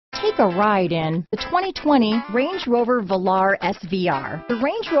Take a ride in the 2020 Range Rover Velar SVR. The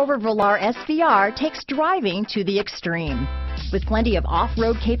Range Rover Velar SVR takes driving to the extreme. With plenty of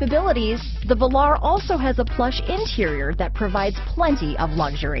off-road capabilities, the Velar also has a plush interior that provides plenty of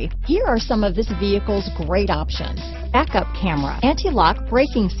luxury. Here are some of this vehicle's great options: backup camera, anti-lock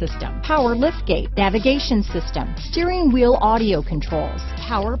braking system, power liftgate, navigation system, steering wheel audio controls,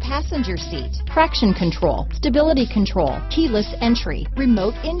 power passenger seat, traction control, stability control, keyless entry,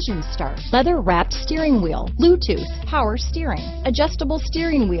 remote engine start, leather-wrapped steering wheel, Bluetooth, power steering, adjustable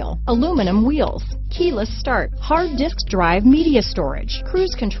steering wheel, aluminum wheels, keyless start, hard disk drive media storage,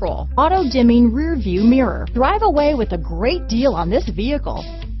 cruise control, auto-dimming rear view mirror. Drive away with a great deal on this vehicle.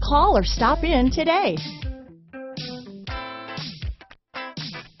 Call or stop in today.